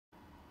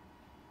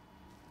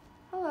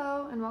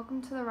Hello and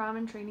welcome to the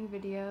Raman training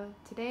video.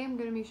 Today I'm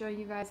going to be showing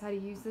you guys how to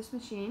use this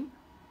machine.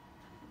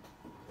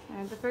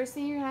 And the first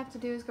thing you're going to have to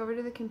do is go over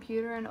to the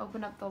computer and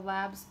open up the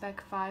Lab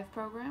Spec 5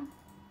 program.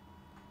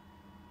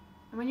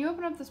 And when you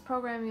open up this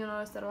program, you'll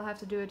notice that it'll have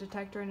to do a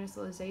detector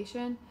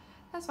initialization.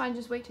 That's fine,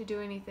 just wait to do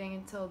anything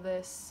until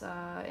this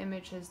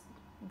image has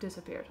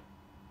disappeared.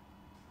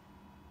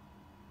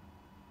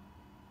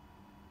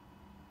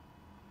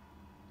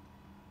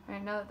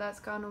 Alright, now that that's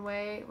gone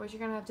away, what you're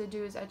going to have to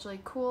do is actually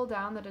cool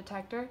down the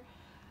detector.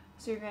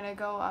 So you're going to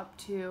go up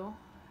to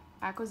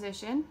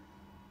Acquisition,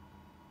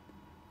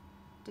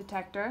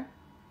 Detector,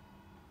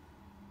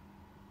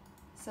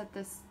 set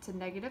this to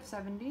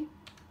 -70,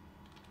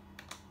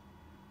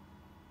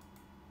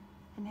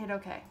 and hit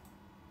OK.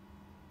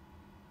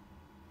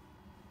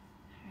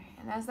 Alright,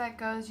 and as that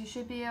goes, you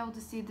should be able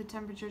to see the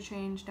temperature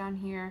change down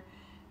here.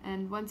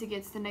 And once it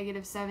gets to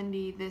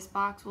 -70, this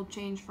box will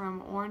change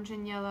from orange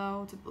and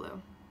yellow to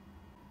blue.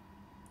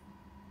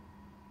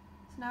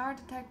 So now our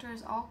detector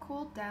is all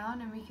cooled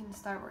down and we can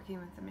start working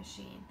with the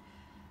machine.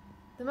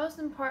 The most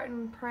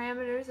important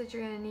parameters that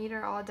you're going to need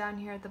are all down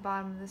here at the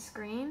bottom of the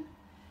screen.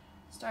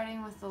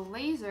 Starting with the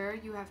laser,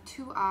 you have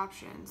two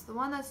options. The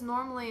one that's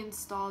normally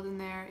installed in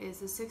there is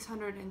the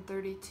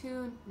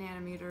 632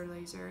 nanometer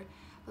laser,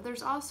 but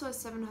there's also a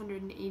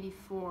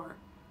 784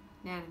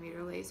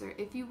 nanometer laser.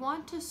 If you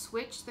want to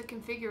switch the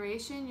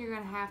configuration, you're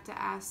going to have to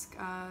ask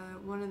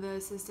one of the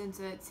assistants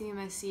at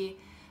Cmsc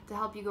to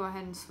help you go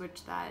ahead and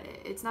switch that.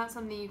 It's not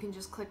something you can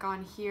just click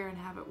on here and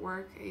have it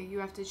work. You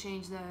have to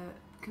change the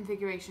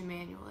configuration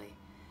manually.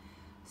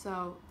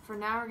 So for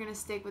now we're going to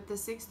stick with the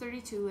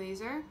 632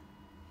 laser.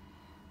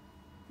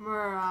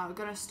 We're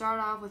going to start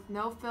off with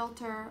no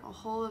filter, a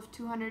hole of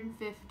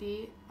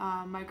 250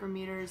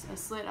 micrometers, a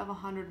slit of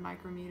 100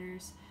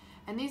 micrometers.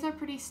 And these are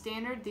pretty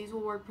standard. These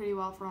will work pretty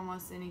well for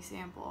almost any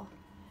sample.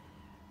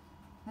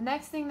 The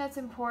next thing that's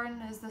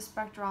important is the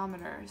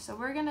spectrometer. So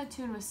we're going to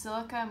tune with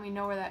silica and we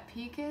know where that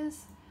peak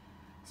is.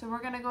 So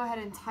we're going to go ahead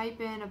and type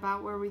in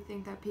about where we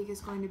think that peak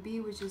is going to be,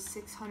 which is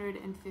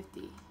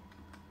 650.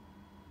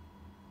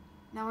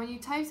 Now when you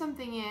type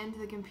something into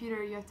the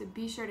computer, you have to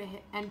be sure to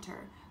hit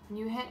enter. When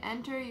you hit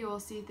enter, you will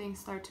see things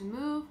start to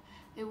move.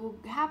 It will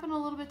happen a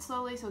little bit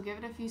slowly, so give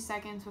it a few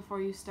seconds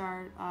before you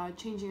start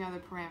changing other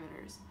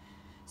parameters.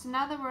 So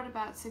now that we're at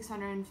about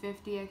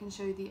 650, I can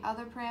show you the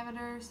other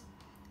parameters.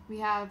 We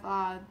have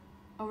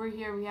over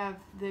here we have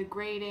the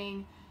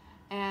grading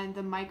and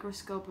the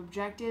microscope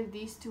objective.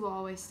 These two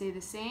always stay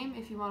the same.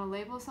 If you want to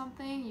label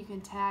something, you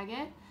can tag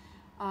it.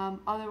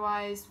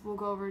 Otherwise, we'll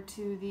go over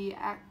to the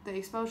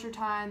exposure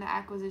time, the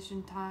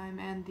acquisition time,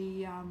 and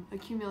the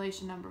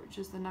accumulation number, which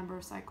is the number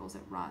of cycles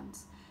it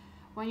runs.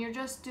 When you're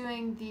just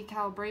doing the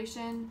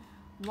calibration,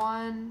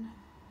 1,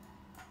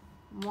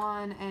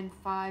 1, and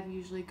 5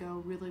 usually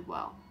go really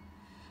well.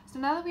 So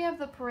now that we have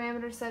the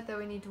parameter set that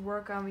we need to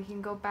work on, we can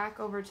go back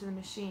over to the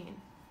machine.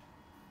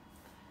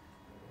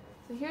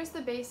 So here's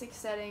the basic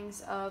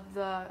settings of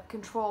the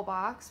control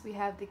box. We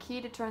have the key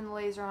to turn the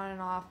laser on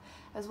and off,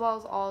 as well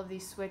as all of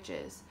these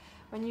switches.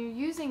 When you're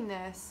using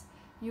this,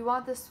 you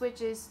want the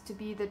switches to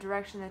be the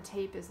direction the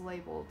tape is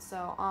labeled.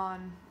 So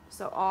on,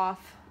 so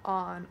off,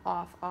 on,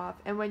 off,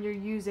 off. And when you're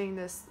using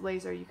this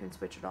laser, you can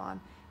switch it on.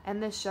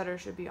 And this shutter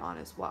should be on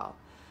as well.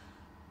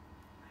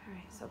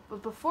 Alright, so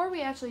but before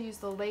we actually use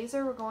the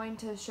laser, we're going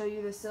to show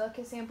you the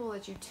silica sample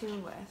that you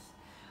tune with.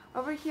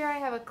 Over here I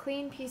have a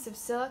clean piece of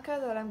silica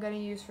that I'm going to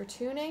use for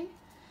tuning,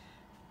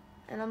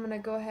 and I'm going to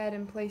go ahead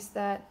and place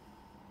that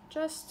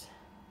just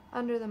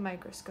under the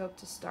microscope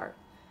to start.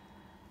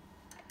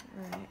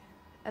 Alright,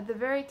 at the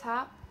very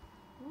top,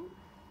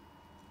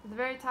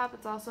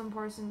 it's also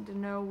important to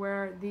know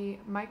where the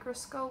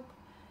microscope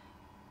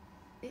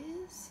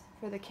is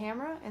for the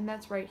camera, and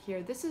that's right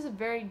here. This is a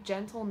very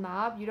gentle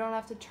knob. You don't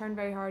have to turn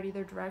very hard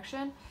either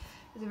direction.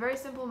 It's a very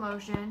simple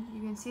motion.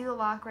 You can see the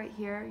lock right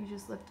here. You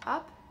just lift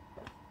up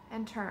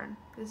and turn.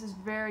 This is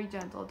very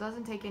gentle. It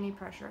doesn't take any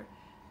pressure.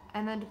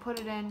 And then to put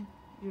it in,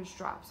 you just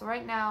drop. So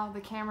right now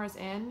the camera's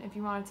in. If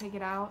you want to take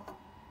it out,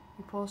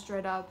 you pull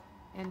straight up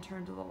and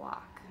turn to the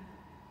lock.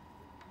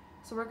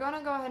 So we're going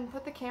to go ahead and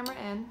put the camera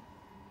in,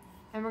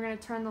 and we're going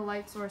to turn the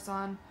light source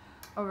on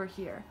over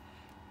here.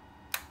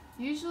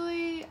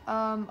 Usually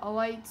a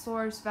light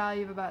source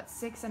value of about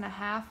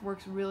 6.5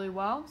 works really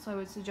well, so I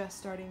would suggest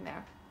starting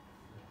there.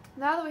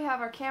 Now that we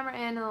have our camera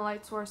in and the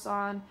light source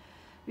on,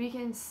 we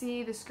can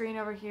see the screen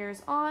over here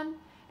is on,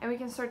 and we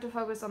can start to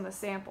focus on the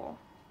sample.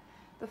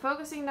 The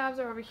focusing knobs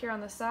are over here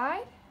on the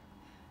side.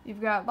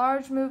 You've got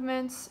large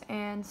movements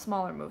and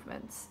smaller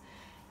movements.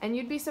 And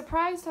you'd be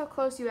surprised how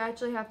close you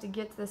actually have to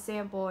get to the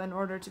sample in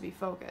order to be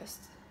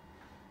focused.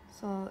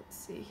 So let's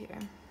see here.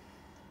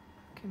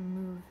 Can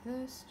move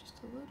this just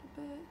a little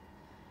bit.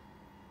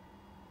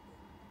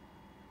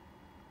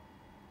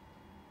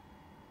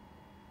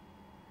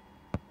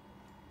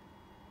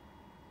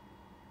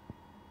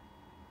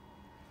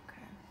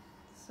 Okay,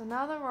 so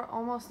now that we're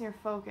almost near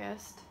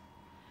focused,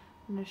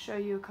 I'm going to show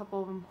you a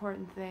couple of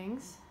important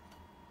things.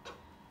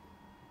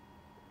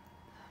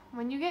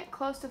 when you get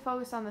close to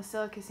focus on the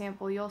silica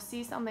sample, you'll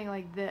see something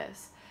like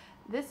this.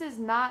 This is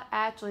not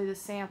actually the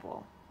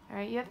sample. All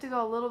right, you have to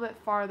go a little bit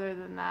farther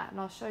than that, and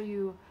I'll show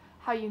you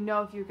how you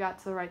know if you got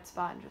to the right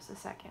spot in just a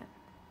second.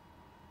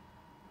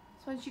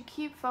 So once you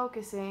keep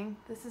focusing,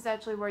 this is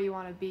actually where you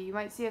want to be. You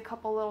might see a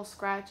couple little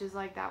scratches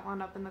like that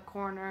one up in the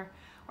corner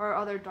or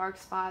other dark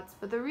spots,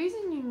 but the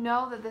reason you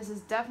know that this is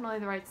definitely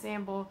the right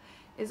sample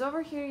is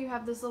over here you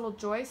have this little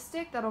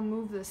joystick that'll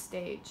move the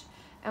stage.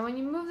 And when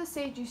you move the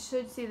stage, you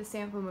should see the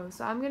sample move.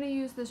 So I'm going to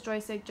use this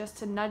joystick just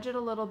to nudge it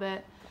a little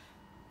bit,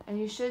 and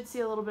you should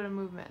see a little bit of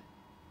movement.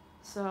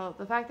 So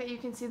the fact that you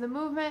can see the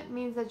movement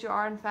means that you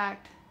are in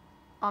fact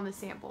on the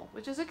sample,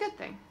 which is a good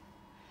thing.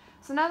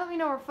 So now that we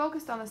know we're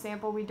focused on the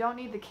sample, we don't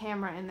need the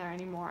camera in there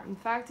anymore. In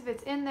fact, if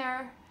it's in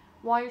there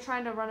while you're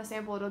trying to run a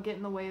sample, it'll get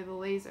in the way of the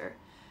laser.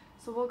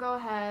 So we'll go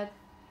ahead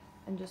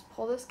and just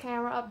pull this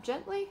camera up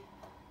gently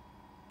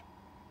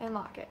and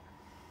lock it.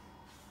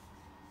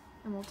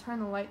 And we'll turn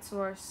the light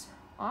source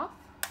off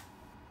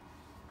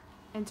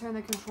and turn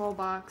the control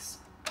box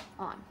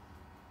on.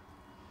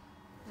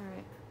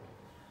 Alright.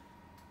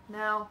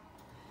 Now,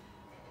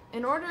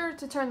 in order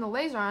to turn the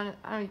laser on,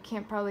 I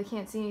probably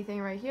can't see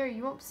anything right here.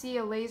 You won't see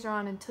a laser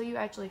on until you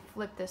actually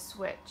flip this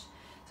switch.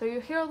 So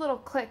you'll hear a little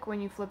click when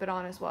you flip it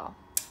on as well.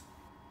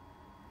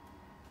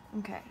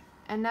 Okay,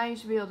 and now you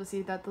should be able to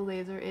see that the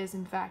laser is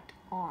in fact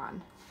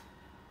on.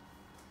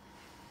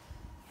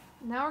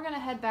 Now we're going to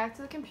head back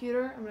to the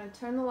computer. I'm going to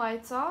turn the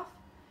lights off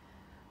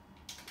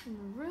in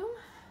the room.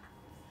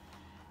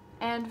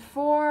 And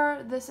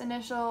for this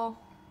initial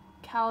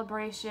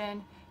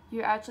calibration,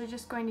 you're actually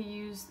just going to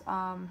use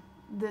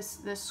this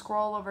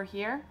scroll over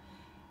here.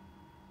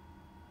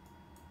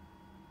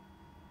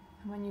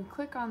 And when you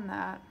click on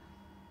that,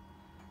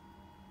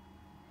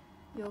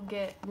 you'll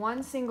get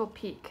one single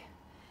peak.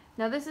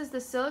 Now this is the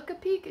silica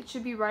peak. It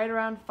should be right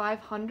around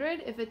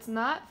 500. If it's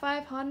not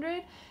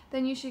 500,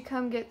 then you should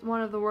come get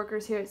one of the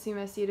workers here at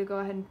Cmsc to go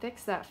ahead and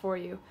fix that for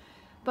you.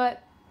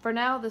 But for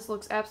now, this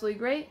looks absolutely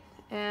great,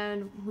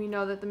 and we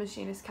know that the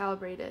machine is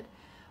calibrated.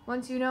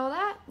 Once you know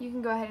that, you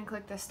can go ahead and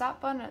click the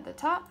stop button at the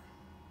top.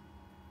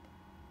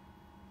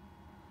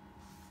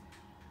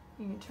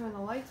 You can turn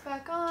the lights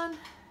back on,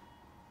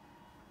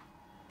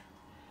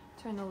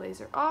 turn the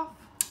laser off,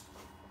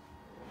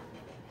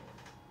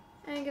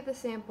 and get the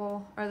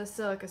sample, or the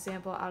silica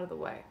sample, out of the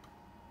way.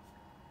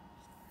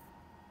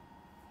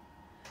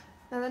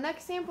 Now the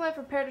next sample I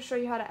prepared to show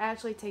you how to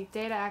actually take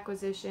data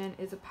acquisition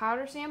is a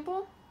powder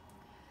sample.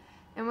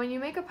 And when you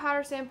make a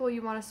powder sample,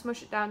 you want to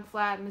smush it down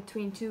flat in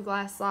between two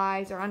glass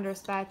slides or under a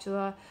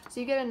spatula so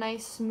you get a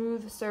nice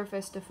smooth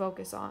surface to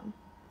focus on.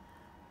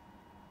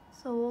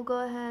 So we'll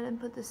go ahead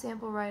and put the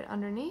sample right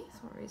underneath.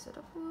 We'll raise it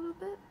up a little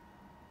bit.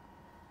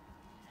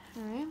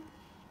 Alright,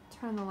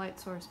 turn the light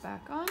source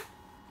back on.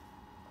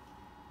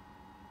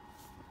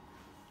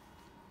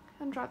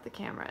 And drop the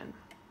camera in.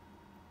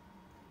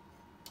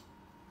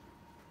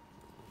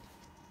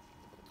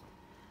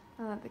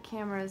 Now that the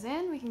camera is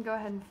in, we can go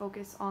ahead and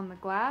focus on the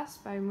glass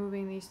by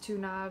moving these two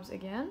knobs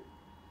again,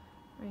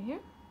 right here.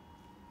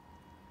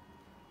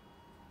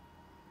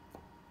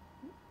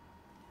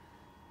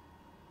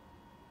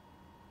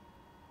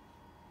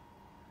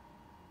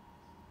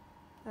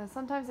 Now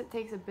sometimes it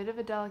takes a bit of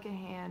a delicate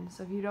hand,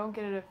 so if you don't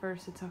get it at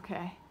first, it's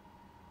okay.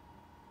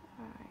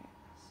 Alright,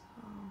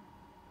 so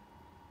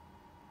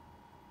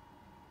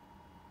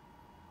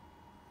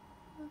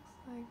looks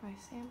like my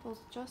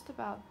sample's just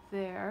about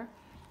there.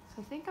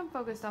 So I think I'm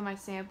focused on my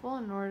sample.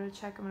 In order to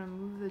check, I'm going to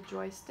move the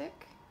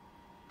joystick,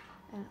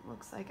 and it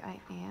looks like I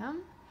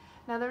am.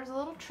 Now there's a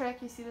little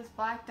trick. You see this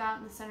black dot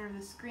in the center of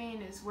the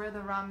screen is where the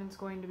Raman's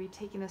going to be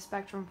taking the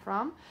spectrum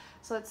from.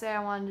 So let's say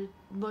I wanted to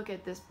look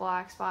at this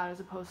black spot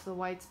as opposed to the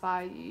white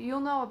spot.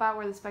 You'll know about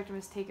where the spectrum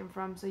is taken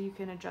from, so you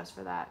can adjust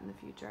for that in the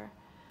future.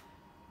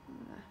 I'm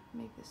going to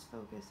make this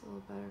focus a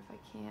little better if I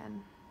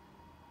can.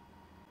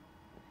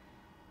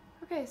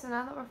 Okay, so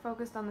now that we're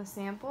focused on the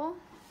sample,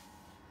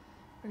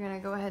 we're going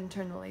to go ahead and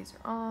turn the laser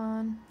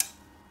on.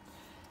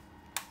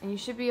 And you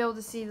should be able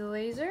to see the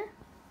laser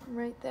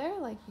right there,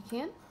 like you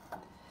can.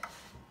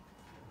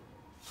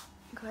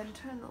 Go ahead and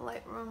turn the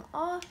light room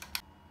off.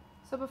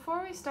 So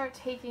before we start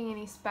taking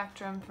any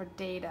spectrum for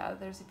data,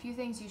 there's a few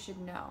things you should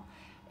know.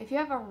 If you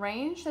have a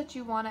range that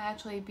you want to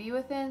actually be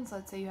within, so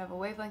let's say you have a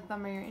wavelength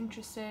number you're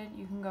interested,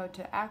 you can go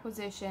to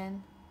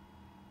Acquisition,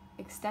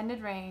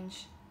 Extended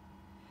Range,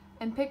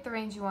 and pick the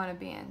range you want to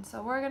be in.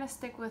 So we're going to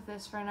stick with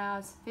this for now.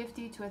 It's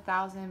 50 to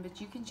 1,000, but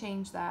you can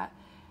change that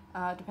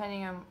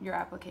depending on your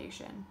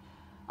application.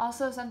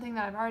 Also, something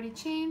that I've already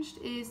changed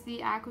is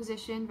the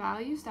acquisition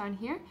values down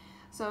here.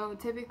 So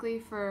typically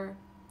for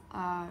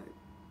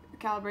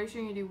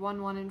calibration you do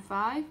 1, 1, and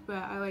 5,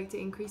 but I like to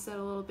increase that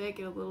a little bit,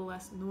 get a little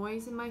less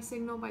noise in my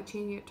signal by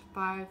changing it to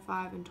 5,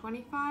 5, and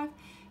 25.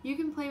 You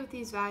can play with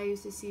these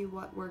values to see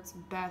what works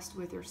best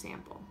with your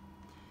sample.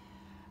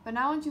 But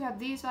now once you have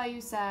these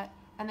values set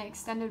and the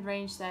extended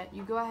range set,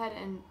 you go ahead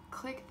and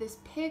click this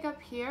pig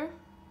up here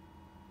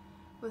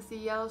with the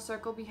yellow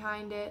circle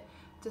behind it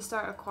to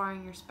start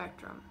acquiring your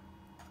spectrum.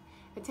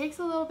 It takes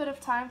a little bit of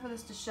time for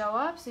this to show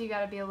up, so you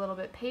got to be a little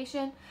bit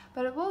patient,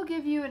 but it will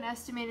give you an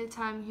estimated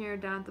time here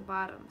down at the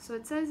bottom. So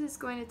it says it's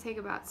going to take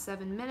about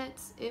 7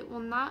 minutes. It will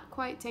not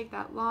quite take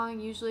that long.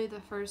 Usually the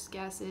first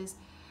guess is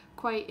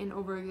quite an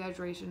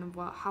over-exaggeration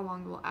of how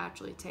long it will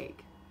actually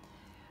take.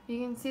 You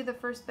can see the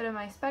first bit of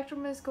my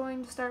spectrum is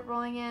going to start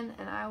rolling in,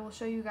 and I will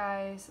show you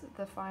guys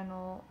the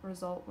final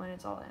result when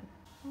it's all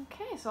in.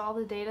 Okay, so all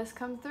the data's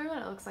come through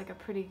and it looks like a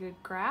pretty good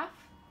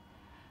graph.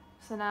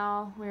 So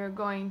now we're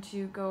going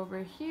to go over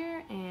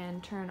here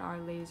and turn our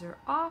laser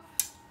off.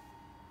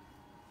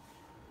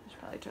 I should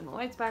probably turn the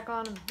lights back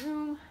on in the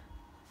room.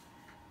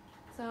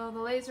 So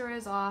the laser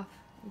is off.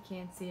 You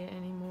can't see it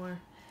anymore.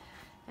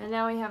 And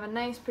now we have a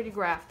nice pretty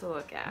graph to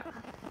look at.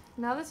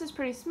 Now this is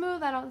pretty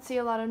smooth. I don't see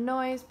a lot of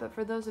noise, but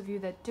for those of you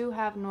that do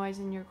have noise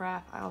in your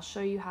graph, I'll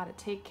show you how to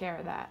take care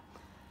of that.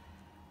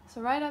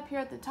 So right up here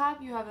at the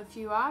top, you have a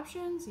few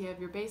options. You have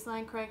your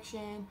baseline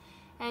correction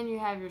and you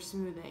have your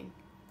smoothing.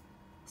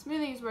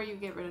 Smoothing is where you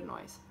get rid of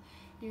noise.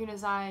 You can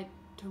decide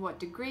to what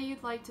degree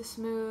you'd like to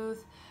smooth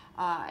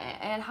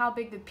and how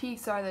big the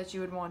peaks are that you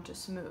would want to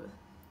smooth.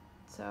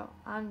 So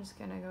I'm just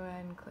going to go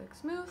ahead and click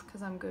smooth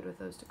because I'm good with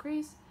those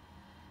degrees.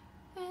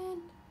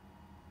 And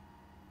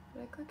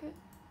did I click it?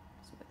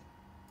 Smooth.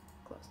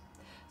 Close.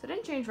 So it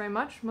didn't change very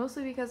much,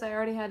 mostly because I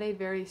already had a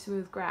very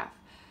smooth graph.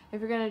 If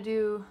you're going to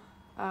do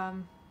a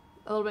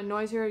little bit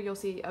noisier, you'll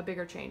see a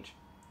bigger change.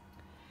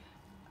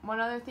 One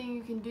other thing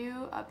you can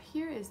do up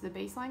here is the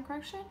baseline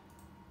correction.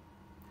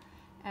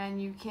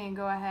 And you can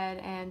go ahead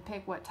and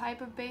pick what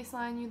type of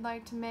baseline you'd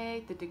like to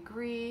make, the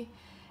degree.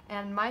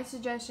 And my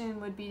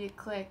suggestion would be to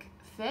click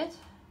fit,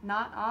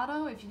 not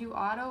auto. If you do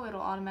auto,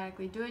 it'll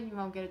automatically do it. You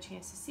won't get a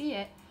chance to see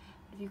it.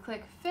 If you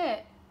click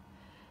fit,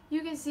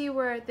 you can see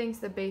where it thinks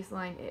the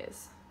baseline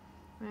is.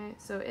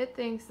 Right? So it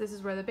thinks this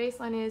is where the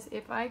baseline is.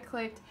 If I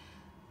clicked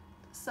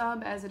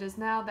sub as it is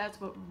now,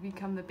 that's what would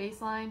become the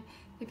baseline.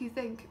 If you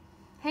think,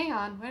 hang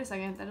on, wait a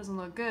second, that doesn't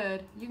look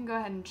good, you can go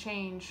ahead and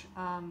change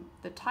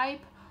the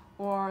type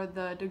or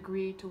the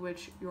degree to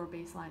which your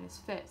baseline is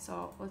fit.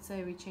 So let's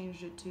say we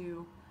changed it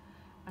to,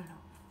 I don't know,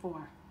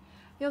 4.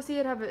 You'll see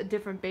it have a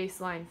different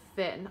baseline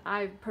fit, and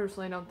I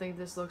personally don't think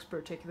this looks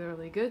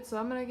particularly good, so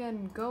I'm going to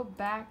again go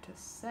back to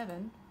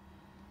 7,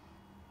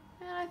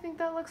 and I think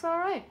that looks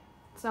alright.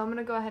 So I'm going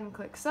to go ahead and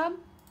click sub,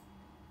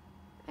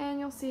 and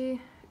you'll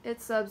see it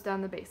subs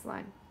down the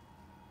baseline.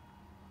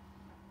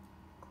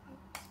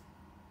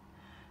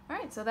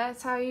 Alright, so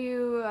that's how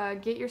you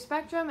get your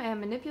spectrum and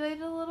manipulate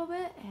it a little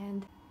bit.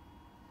 And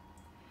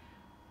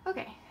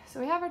okay, so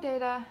we have our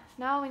data.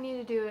 Now all we need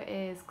to do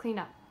is clean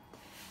up.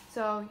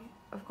 So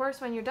of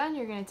course when you're done,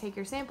 you're going to take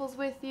your samples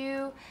with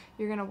you.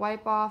 You're going to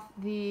wipe off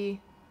the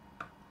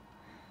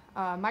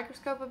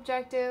microscope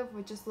objective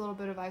with just a little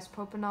bit of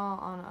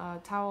isopropanol on a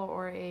towel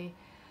or a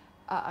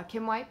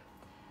Kim wipe.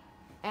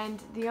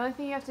 And the only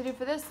thing you have to do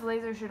for this, the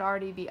laser should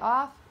already be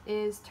off,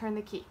 is turn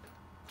the key.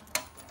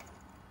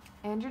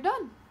 And you're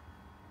done.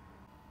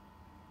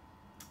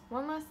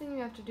 One last thing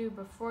you have to do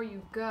before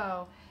you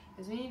go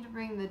is we need to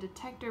bring the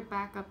detector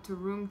back up to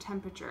room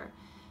temperature.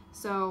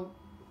 So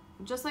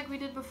just like we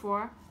did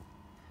before,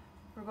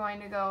 we're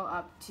going to go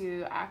up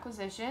to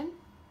acquisition,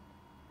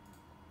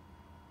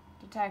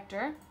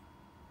 detector,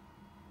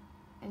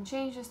 and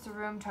change this to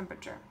room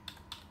temperature.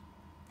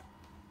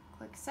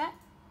 Click set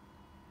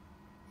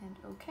and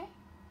OK.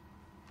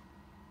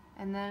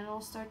 And then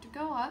it'll start to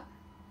go up.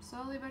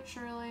 Slowly but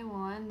surely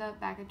we'll end up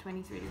back at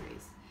 23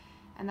 degrees.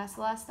 And that's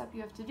the last step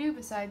you have to do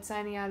besides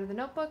signing out of the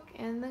notebook,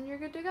 and then you're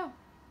good to go.